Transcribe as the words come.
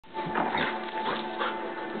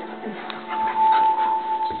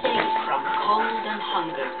Safe from cold and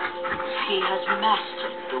hunger, she has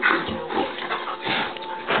mastered the winter wind.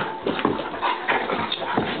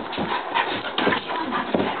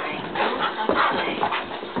 Wearing no such clay,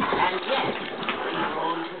 and yet be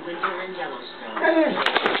drawn to winter in Yellowstone.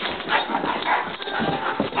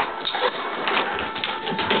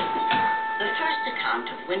 The first account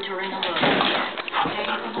of wintering alone came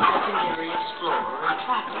from a legendary explorer and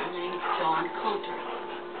traveler named John Coulter.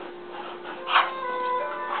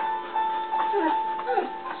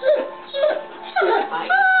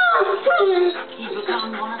 He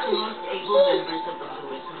became one of the most able members of the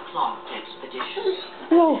Lewis and Clark expedition.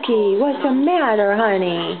 Loki, what's the matter,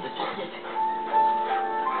 honey? The Pacific.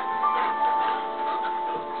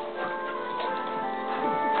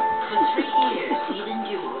 For 3 years, he'd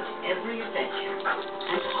endured every adventure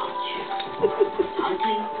and hardship.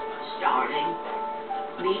 Hunting, starving,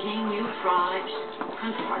 meeting new tribes,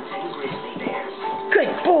 confronting grizzly bears.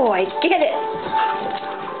 Good boy, get it!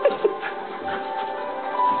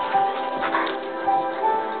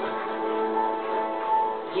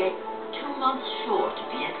 Yet 2 months short of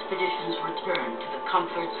the expedition's return to the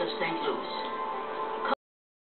comforts of St. Louis,